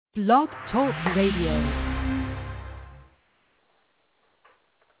Blog Talk Radio.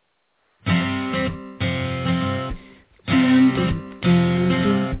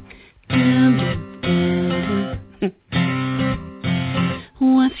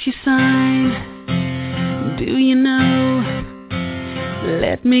 What's your sign? Do you know?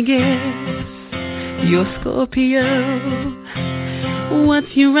 Let me guess. You're Scorpio.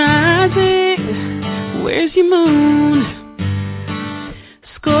 What's your rising? Where's your moon?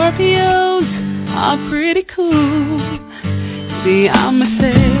 Scorpios are pretty cool. See, I'm a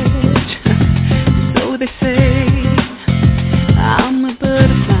sage, so they say. I'm a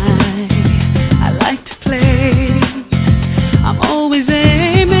butterfly, I like to play. I'm always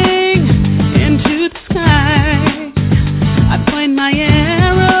aiming into the sky. I point my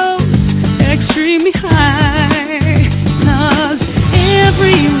arrows extremely high. 'Cause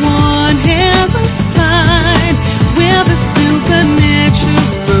everyone has a sign with a supernatural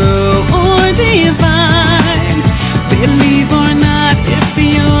or divine. Believe or not, if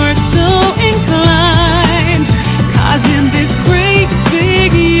you're so inclined. 'Cause in this great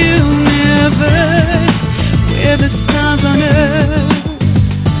big universe, we're the stars on earth.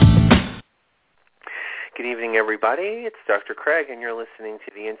 Good evening, everybody. It's Dr. Craig, and you're listening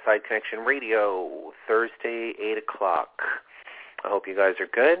to the Inside Connection Radio, Thursday, 8 o'clock. I hope you guys are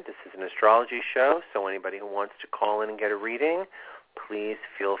good. This is an astrology show, so anybody who wants to call in and get a reading, please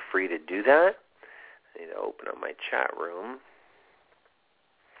feel free to do that. I need to open up my chat room.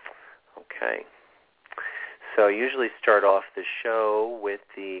 Okay. So I usually start off the show with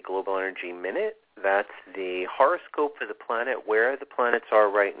the Global Energy Minute. That's the horoscope for the planet, where the planets are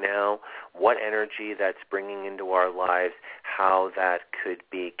right now, what energy that's bringing into our lives, how that could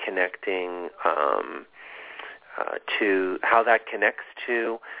be connecting to how that connects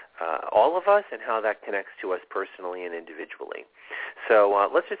to all of us and how that connects to us personally and individually. So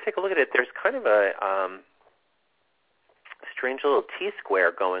let's just take a look at it. There's kind of a strange little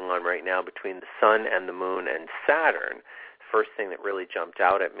T-square going on right now between the Sun and the Moon and Saturn. First thing that really jumped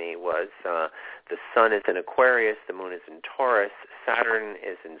out at me was the Sun is in Aquarius, the Moon is in Taurus, Saturn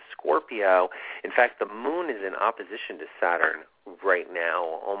is in Scorpio. In fact, the Moon is in opposition to Saturn right now,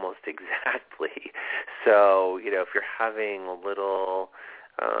 almost exactly. So, if you're having a little,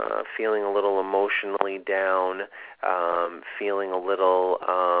 feeling a little emotionally down, feeling a little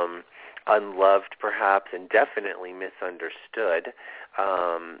unloved perhaps, and definitely misunderstood,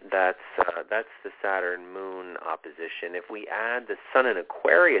 that's the Saturn-Moon opposition. If we add the Sun in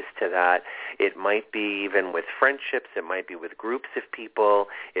Aquarius to that, it might be even with friendships, it might be with groups of people,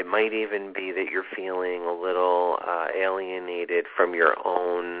 it might even be that you're feeling a little alienated from your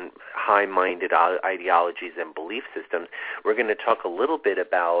own high-minded ideologies and belief systems. We're going to talk a little bit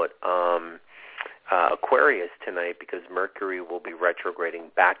about Aquarius tonight because Mercury will be retrograding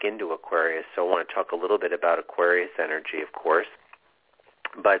back into Aquarius, so I want to talk a little bit about Aquarius energy, of course.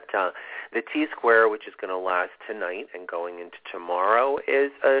 But the T-square, which is going to last tonight and going into tomorrow, is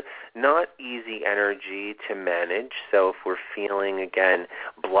a not easy energy to manage. So if we're feeling, again,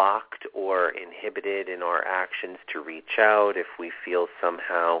 blocked or inhibited in our actions to reach out, if we feel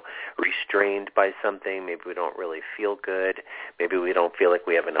somehow restrained by something, maybe we don't really feel good, maybe we don't feel like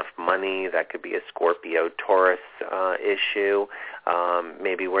we have enough money, that could be a Scorpio-Taurus issue.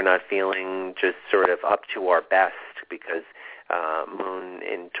 Maybe we're not feeling just sort of up to our best because Moon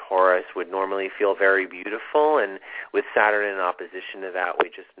in Taurus would normally feel very beautiful, and with Saturn in opposition to that, we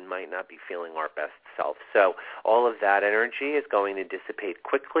just might not be feeling our best self. So all of that energy is going to dissipate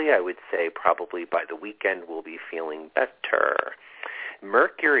quickly. I would say probably by the weekend we'll be feeling better.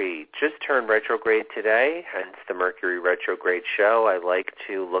 Mercury just turned retrograde today, hence the Mercury retrograde show. I like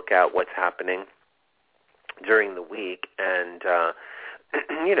to look at what's happening during the week and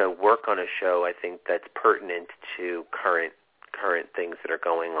work on a show I think that's pertinent to current things that are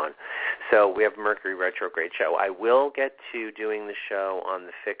going on. So we have Mercury retrograde show. I will get to doing the show on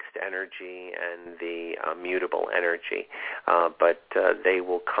the fixed energy and the mutable energy, but they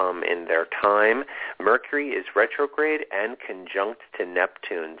will come in their time. Mercury is retrograde and conjunct to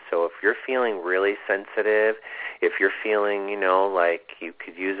Neptune. So if you're feeling really sensitive, if you're feeling, like you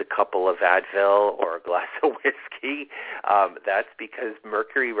could use a couple of Advil or a glass of whiskey, that's because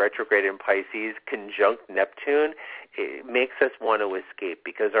Mercury retrograde in Pisces conjunct Neptune, it makes us want to escape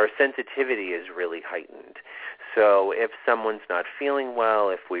because our sensitivity is really heightened. So if someone's not feeling well,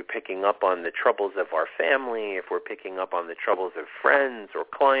 if we're picking up on the troubles of our family, if we're picking up on the troubles of friends or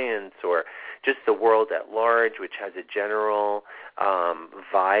clients or just the world at large, which has a general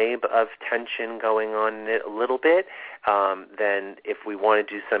vibe of tension going on in it a little bit, then if we want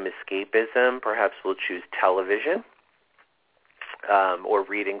to do some escapism, perhaps we'll choose television. or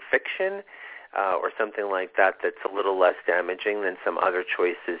reading fiction or something like that that's a little less damaging than some other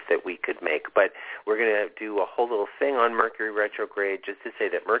choices that we could make. But we're going to do a whole little thing on Mercury retrograde just to say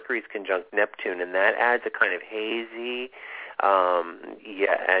that Mercury's conjunct Neptune, and that adds a kind of hazy,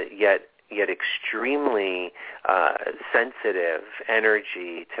 yet extremely sensitive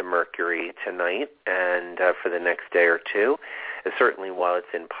energy to Mercury tonight and for the next day or two, certainly while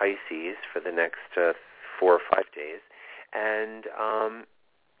it's in Pisces for the next 4 or 5 days. And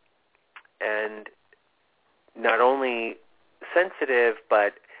not only sensitive,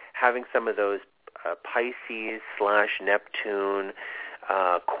 but having some of those Pisces/Neptune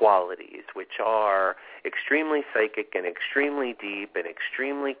qualities, which are extremely psychic and extremely deep and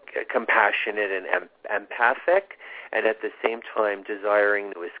extremely compassionate and empathic, and at the same time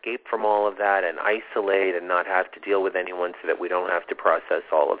desiring to escape from all of that and isolate and not have to deal with anyone so that we don't have to process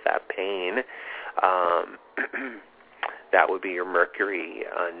all of that pain. That would be your Mercury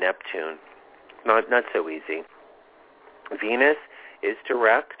Neptune. Not so easy. Venus is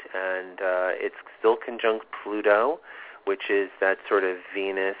direct, and it's still conjunct Pluto, which is that sort of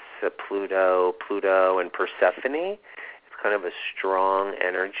Venus, Pluto, and Persephone. It's kind of a strong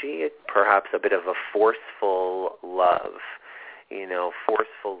energy, perhaps a bit of a forceful love,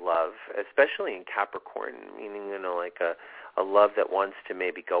 especially in Capricorn, meaning, like a love that wants to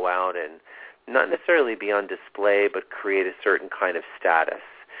maybe go out and not necessarily be on display, but create a certain kind of status.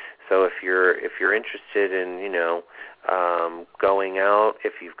 So if you're interested in, going out,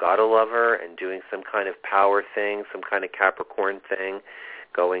 if you've got a lover and doing some kind of power thing, some kind of Capricorn thing,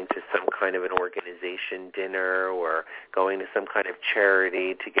 going to some kind of an organization dinner or going to some kind of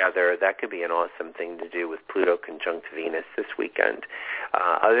charity together, that could be an awesome thing to do with Pluto conjunct Venus this weekend.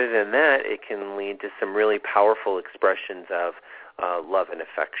 Other than that, it can lead to some really powerful expressions of love and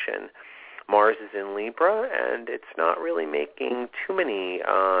affection. Mars is in Libra, and it's not really making too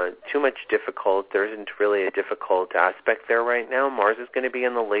much difficult. There isn't really a difficult aspect there right now. Mars is going to be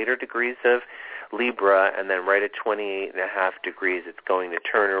in the later degrees of Libra, and then right at 28.5 degrees, it's going to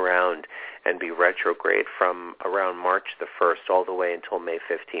turn around and be retrograde from around March the 1st all the way until May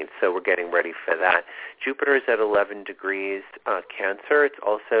 15th. So we're getting ready for that. Jupiter is at 11 degrees Cancer. It's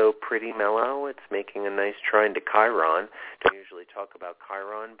also pretty mellow. It's making a nice trine to Chiron. Don't usually talk about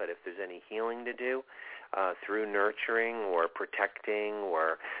Chiron, but if there's any healing to do through nurturing or protecting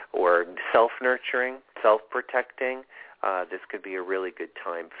or self-nurturing, self-protecting, this could be a really good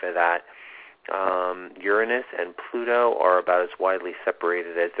time for that. Uranus and Pluto are about as widely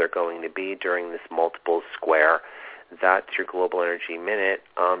separated as they're going to be during this multiple square. That's your Global Energy Minute.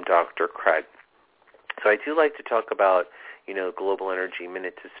 I'm Dr. Craig. So I do like to talk about, Global Energy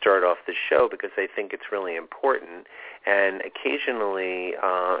Minute to start off the show because I think it's really important. And occasionally,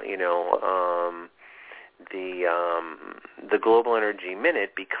 the Global Energy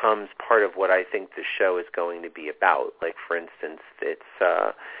Minute becomes part of what I think the show is going to be about. Like, for instance,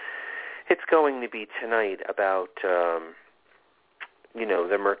 it's going to be tonight about, the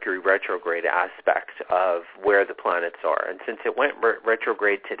Mercury retrograde aspect of where the planets are. And since it went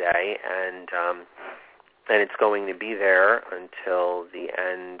retrograde today, and it's going to be there until the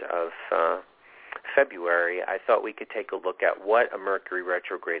end of February, I thought we could take a look at what a Mercury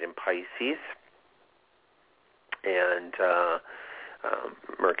retrograde in Pisces and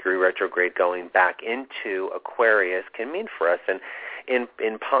Mercury retrograde going back into Aquarius can mean for us. And in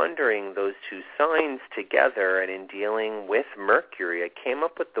pondering those two signs together and in dealing with Mercury, I came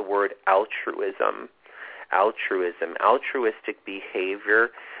up with the word altruism, altruistic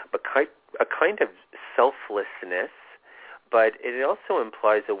behavior, but a kind of selflessness, but it also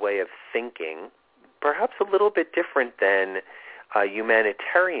implies a way of thinking, perhaps a little bit different than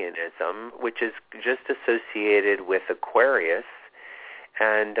humanitarianism, which is just associated with Aquarius,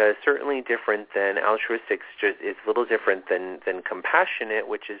 and certainly different than altruistic. It's a little different than compassionate,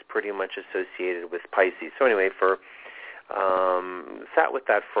 which is pretty much associated with Pisces. So anyway, sat with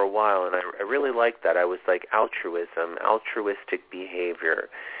that for a while, and I really liked that. I was like, altruism, altruistic behavior,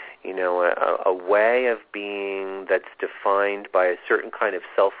 a way of being that's defined by a certain kind of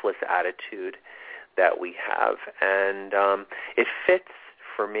selfless attitude that we have. And it fits,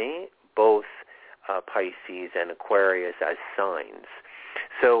 for me, both Pisces and Aquarius as signs.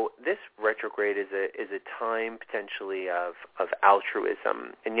 So this retrograde is a time potentially of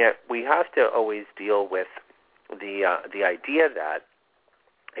altruism, and yet we have to always deal with the idea that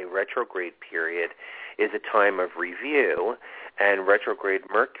a retrograde period is a time of review, and retrograde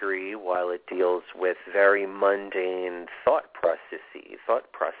Mercury, while it deals with very mundane thought processes,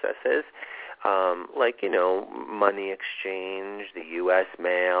 like, money exchange, the U.S.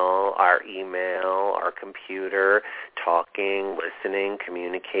 mail, our email, our computer, talking, listening,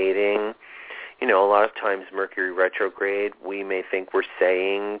 communicating. A lot of times Mercury retrograde, we may think we're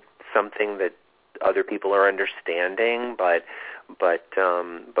saying something that other people are understanding, but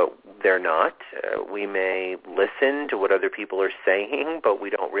they're not. We may listen to what other people are saying, but we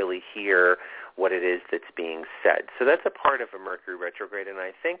don't really hear what it is that's being said. So that's a part of a Mercury retrograde, and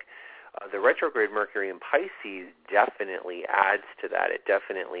I think the retrograde Mercury in Pisces definitely adds to that. It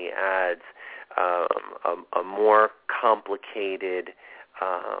definitely adds a more complicated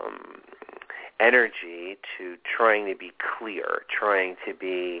energy to trying to be clear, trying to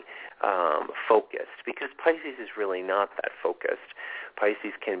be focused, because Pisces is really not that focused.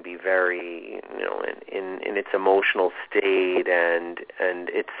 Pisces can be very, in its emotional state, and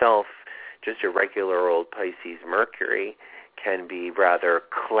itself, just a regular old Pisces Mercury can be rather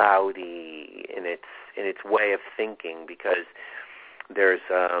cloudy in its way of thinking, because there's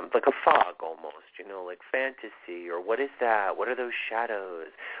like a fog almost, like fantasy, or what is that? What are those shadows?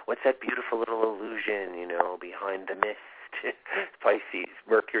 What's that beautiful little illusion, behind the mist? Pisces,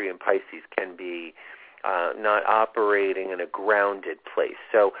 Mercury and Pisces can be not operating in a grounded place.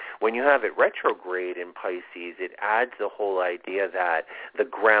 So when you have it retrograde in Pisces, it adds the whole idea that the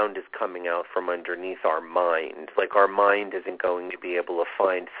ground is coming out from underneath our mind. Like our mind isn't going to be able to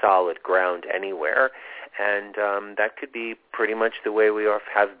find solid ground anywhere. And that could be pretty much the way we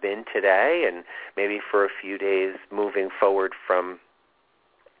have been today, and maybe for a few days moving forward from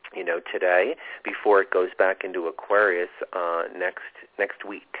today, before it goes back into Aquarius next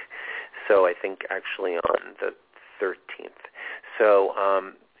week. So I think actually on the 13th. So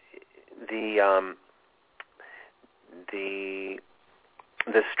the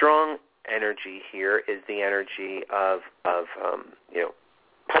strong energy here is the energy of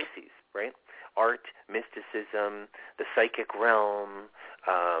Pisces, right? Art, mysticism, the psychic realm.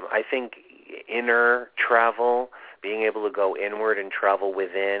 I think inner travel, being able to go inward and travel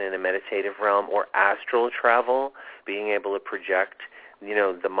within in a meditative realm, or astral travel, being able to project,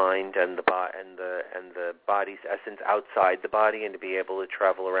 the mind and the body's essence outside the body, and to be able to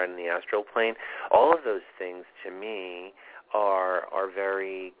travel around in the astral plane. All of those things, to me, are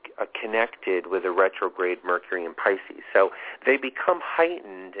very connected with a retrograde Mercury in Pisces. So they become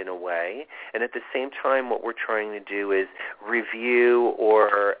heightened in a way, and at the same time what we're trying to do is review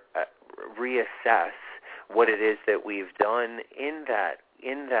or reassess what it is that we've done in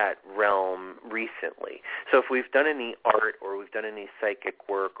that realm recently. So if we've done any art, or we've done any psychic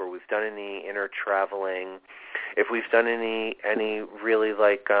work, or we've done any inner traveling, if we've done any really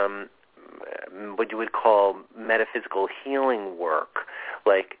like what you would call metaphysical healing work,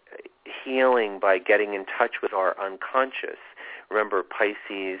 like healing by getting in touch with our unconscious. Remember,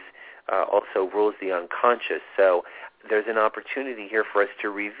 Pisces also rules the unconscious. So there's an opportunity here for us to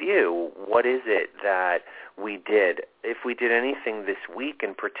review what is it that we did. If we did anything this week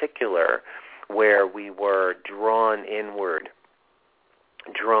in particular where we were drawn inward,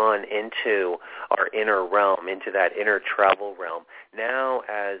 drawn into our inner realm, into that inner travel realm. Now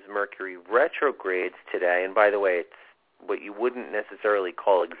as Mercury retrogrades today, and by the way, it's what you wouldn't necessarily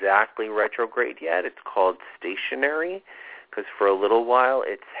call exactly retrograde yet, it's called stationary, because for a little while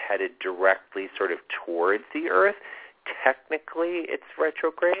it's headed directly sort of towards the Earth. Technically it's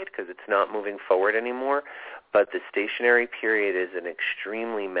retrograde because it's not moving forward anymore, but the stationary period is an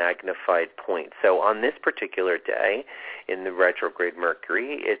extremely magnified point. So on this particular day in the retrograde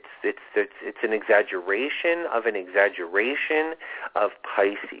Mercury, it's an exaggeration of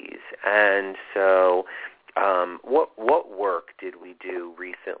Pisces. And so what work did we do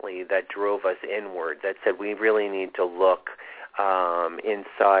recently that drove us inward, that said we really need to look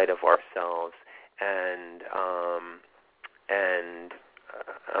inside of ourselves and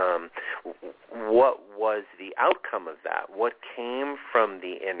what was the outcome of that? What came from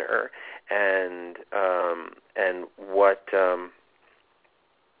the inner, and what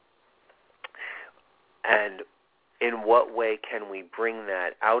and in what way can we bring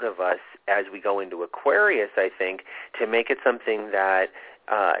that out of us as we go into Aquarius, I think, to make it something that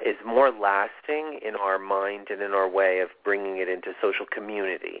is more lasting in our mind and in our way of bringing it into social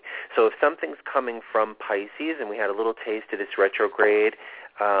community. So if something's coming from Pisces, and we had a little taste of this retrograde,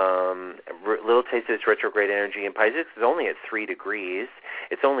 energy in Pisces, it's only at 3 degrees.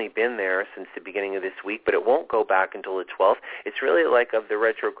 It's only been there since the beginning of this week, but it won't go back until the 12th. It's really like of the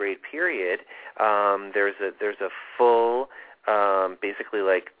retrograde period, there's a full, basically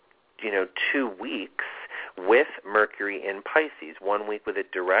like, 2 weeks with Mercury in Pisces, 1 week with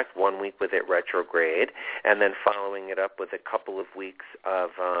it direct, 1 week with it retrograde, and then following it up with a couple of weeks of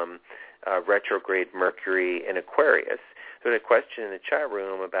retrograde Mercury in Aquarius. So I had a question in the chat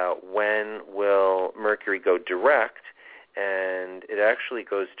room about when will Mercury go direct, and it actually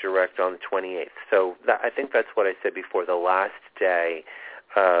goes direct on the 28th. So I think that's what I said before, the last day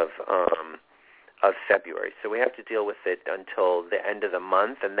of February. So we have to deal with it until the end of the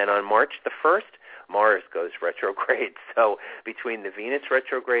month, and then on March the 1st, Mars goes retrograde. So between the Venus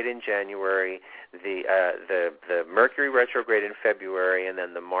retrograde in January, the Mercury retrograde in February, and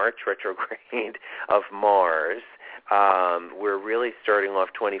then the March retrograde of Mars, we're really starting off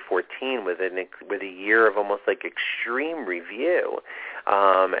 2014 with a year of almost like extreme review.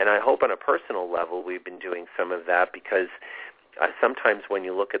 And I hope on a personal level we've been doing some of that, because sometimes when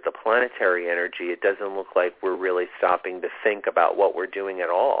you look at the planetary energy, it doesn't look like we're really stopping to think about what we're doing at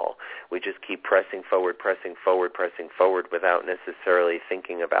all. We just keep pressing forward without necessarily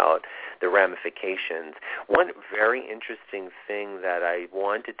thinking about the ramifications. One very interesting thing that I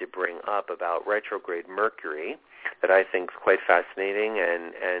wanted to bring up about retrograde Mercury that I think is quite fascinating,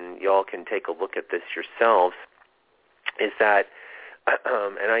 and y'all can take a look at this yourselves, is that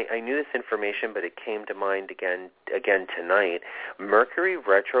and I knew this information, but it came to mind again tonight. Mercury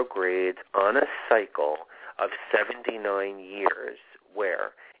retrogrades on a cycle of 79 years,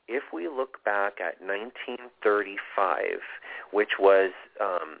 where if we look back at 1935, which was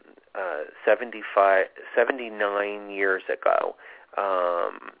 79 years ago,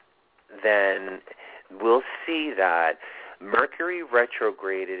 then we'll see that Mercury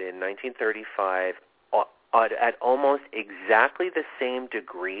retrograded in 1935 at almost exactly the same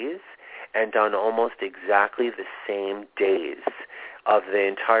degrees and on almost exactly the same days of the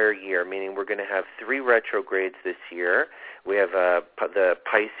entire year, meaning we're going to have 3 retrogrades this year. We have the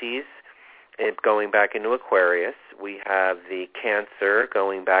Pisces going back into Aquarius. We have the Cancer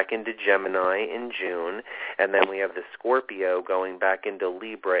going back into Gemini in June, and then we have the Scorpio going back into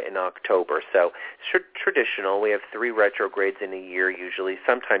Libra in October. So traditional, we have 3 retrogrades in a year usually,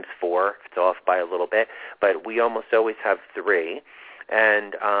 sometimes 4 if it's off by a little bit, but we almost always have 3.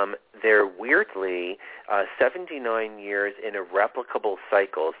 And they're weirdly 79 years in a replicable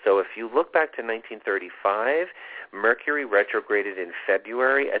cycle. So if you look back to 1935, Mercury retrograded in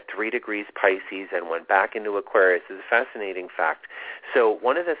February at 3 degrees Pisces and went back into Aquarius. It's a fascinating fact. So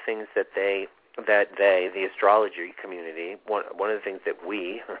one of the things that the astrology community, one of the things that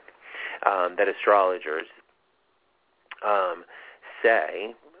that astrologers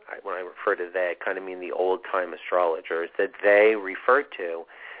say, when I refer to they, I kind of mean the old-time astrologers, that they refer to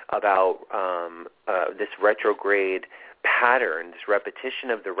about this retrograde pattern, this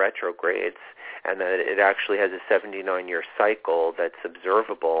repetition of the retrogrades, and that it actually has a 79-year cycle that's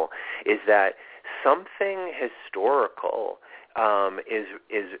observable, is that something historical is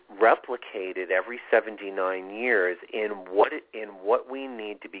replicated every 79 years in what we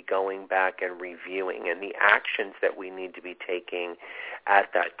need to be going back and reviewing, and the actions that we need to be taking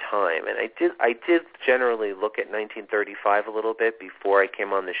at that time. And I did generally look at 1935 a little bit before I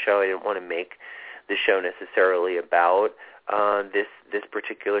came on the show. I didn't want to make the show necessarily about this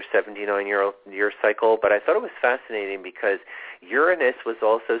particular 79-year cycle, but I thought it was fascinating because Uranus was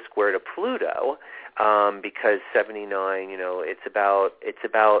also square to Pluto, because 79, it's about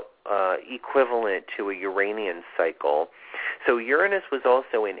equivalent to a Uranian cycle. So Uranus was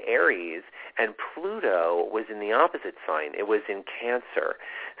also in Aries, and Pluto was in the opposite sign. It was in Cancer.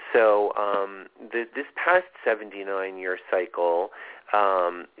 So this past 79-year cycle,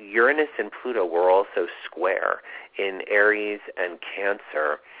 Uranus and Pluto were also square in Aries and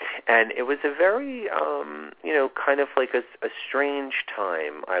Cancer, and it was a very, kind of like a strange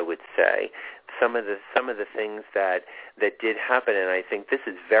time, I would say. Some of the things that did happen, and I think this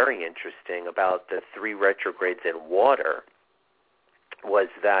is very interesting about the 3 retrogrades in water, was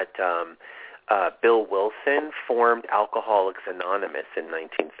that Bill Wilson formed Alcoholics Anonymous in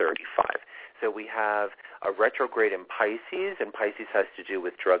 1935. So we have a retrograde in Pisces, and Pisces has to do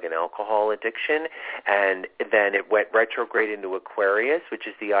with drug and alcohol addiction, and then it went retrograde into Aquarius, which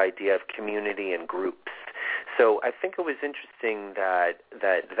is the idea of community and groups. So I think it was interesting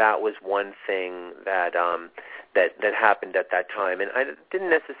that was one thing that happened at that time, and I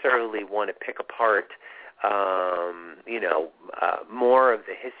didn't necessarily want to pick apart more of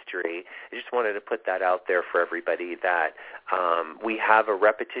the history. I just wanted to put that out there for everybody that we have a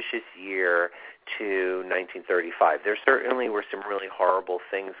repetitious year to 1935. There certainly were some really horrible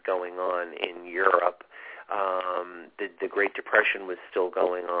things going on in Europe. The Great Depression was still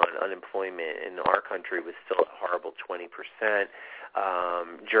going on. Unemployment in our country was still a horrible 20%.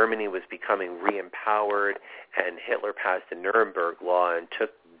 Germany was becoming re-empowered, and Hitler passed the Nuremberg Law and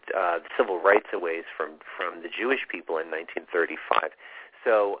took civil rights away from the Jewish people in 1935.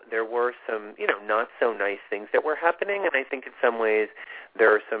 So there were some, not so nice things that were happening, and I think in some ways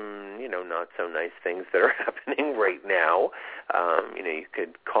there are some, not so nice things that are happening right now. You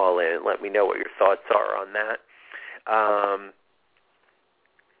could call in and let me know what your thoughts are on that.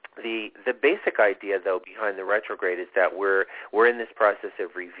 The basic idea, though, behind the retrograde is that we're in this process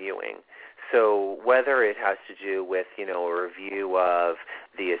of reviewing. So whether it has to do with, a review of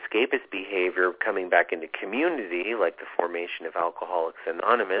the escapist behavior coming back into community, like the formation of Alcoholics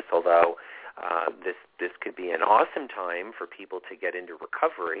Anonymous, although this could be an awesome time for people to get into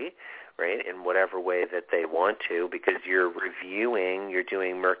recovery, right, in whatever way that they want to, because you're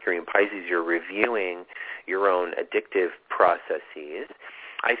doing Mercury and Pisces, you're reviewing your own addictive processes.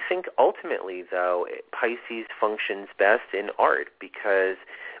 I think ultimately, though, Pisces functions best in art because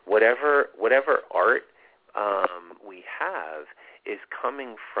whatever art we have is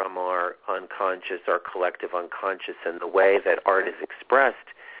coming from our unconscious, our collective unconscious, and the way that art is expressed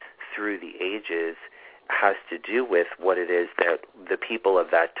through the ages has to do with what it is that the people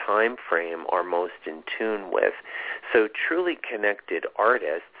of that time frame are most in tune with. So truly connected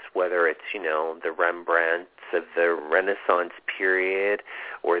artists, whether it's, the Rembrandts of the Renaissance period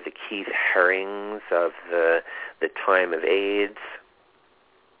or the Keith Harings of the time of AIDS,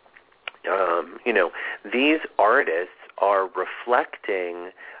 these artists are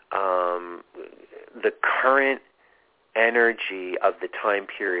reflecting the current energy of the time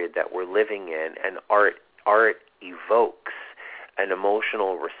period that we're living in, and art evokes an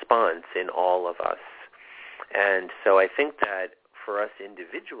emotional response in all of us. And so I think that for us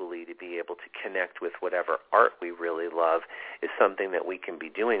individually to be able to connect with whatever art we really love is something that we can be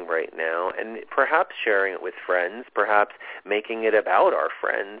doing right now, and perhaps sharing it with friends, perhaps making it about our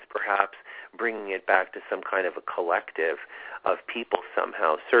friends, perhaps bringing it back to some kind of a collective of people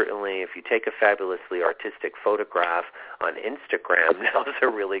somehow. Certainly, if you take a fabulously artistic photograph on Instagram, now's a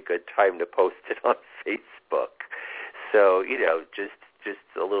really good time to post it on Facebook. So, just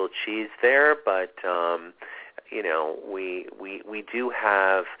a little cheese there, but we do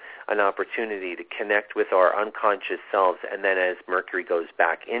have an opportunity to connect with our unconscious selves, and then as Mercury goes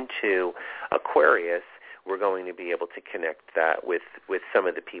back into Aquarius, we're going to be able to connect that with some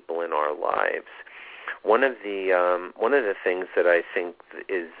of the people in our lives. One of the things that I think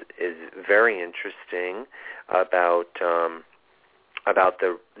is very interesting about the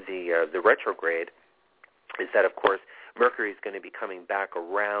retrograde is that, of course, Mercury is going to be coming back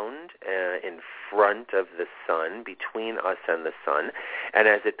around in front of the sun, between us and the sun. And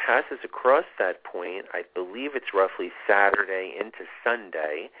as it passes across that point, I believe it's roughly Saturday into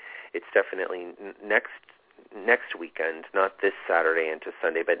Sunday. It's definitely next weekend, not this Saturday into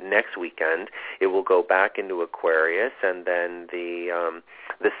Sunday, but next weekend, it will go back into Aquarius, and then the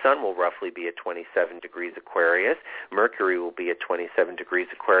sun will roughly be at 27 degrees Aquarius. Mercury will be at 27 degrees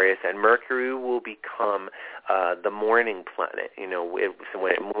Aquarius, and Mercury will become the morning planet. So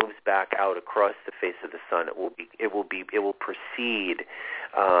when it moves back out across the face of the sun, it will precede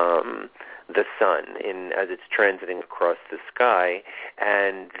the sun as it's transiting across the sky.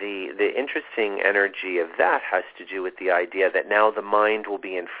 And the interesting energy of that has to do with the idea that now the mind will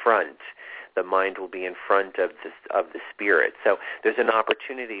be in front. The mind will be in front of the spirit. So there's an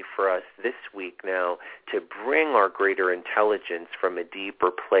opportunity for us this week now to bring our greater intelligence from a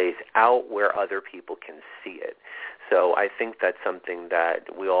deeper place out where other people can see it. So I think that's something that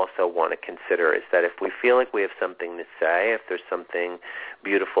we also want to consider, is that if we feel like we have something to say, if there's something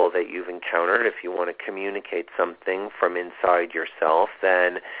beautiful that you've encountered, if you want to communicate something from inside yourself,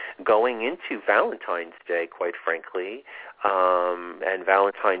 then going into Valentine's Day, quite frankly, and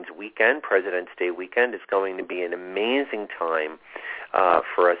Valentine's weekend, President's Day weekend, is going to be an amazing time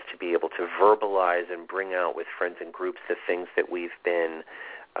for us to be able to verbalize and bring out with friends and groups the things that we've been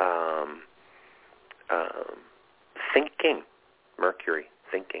thinking. Mercury,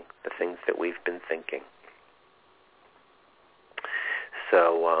 thinking, the things that we've been thinking.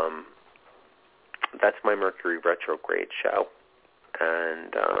 So that's my Mercury retrograde show.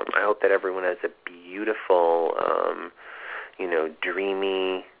 And I hope that everyone has a beautiful,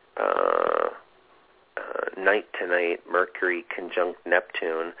 dreamy night tonight. Mercury conjunct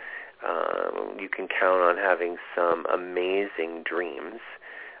Neptune. You can count on having some amazing dreams.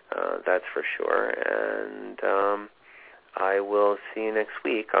 That's for sure. And I will see you next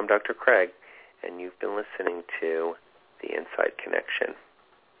week. I'm Dr. Craig, and you've been listening to The Inside Connection.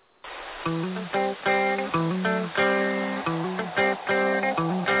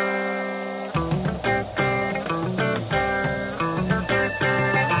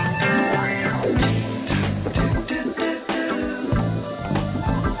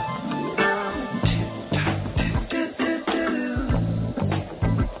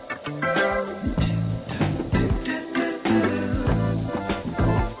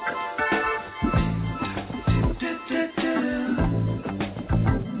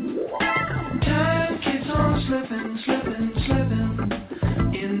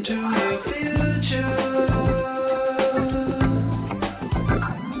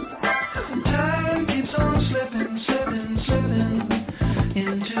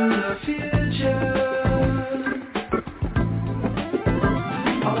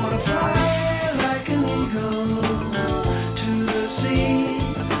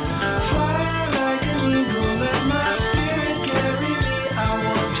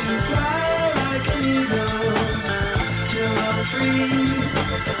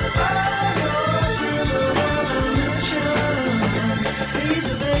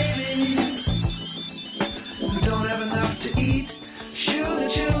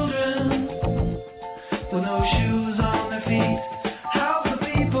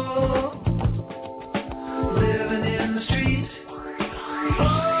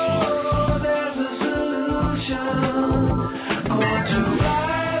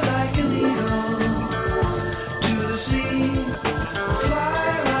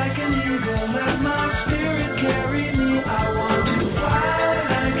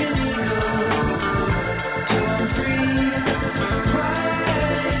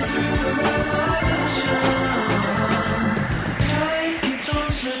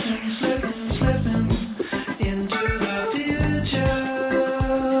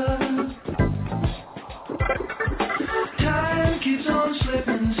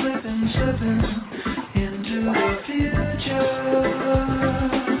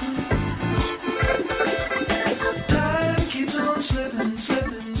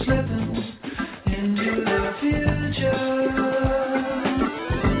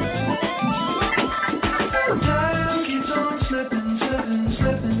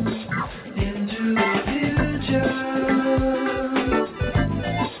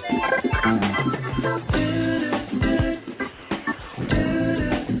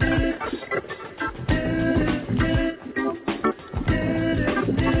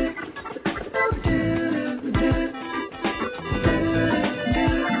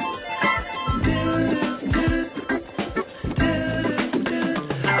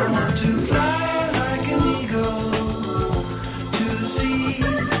 To fly.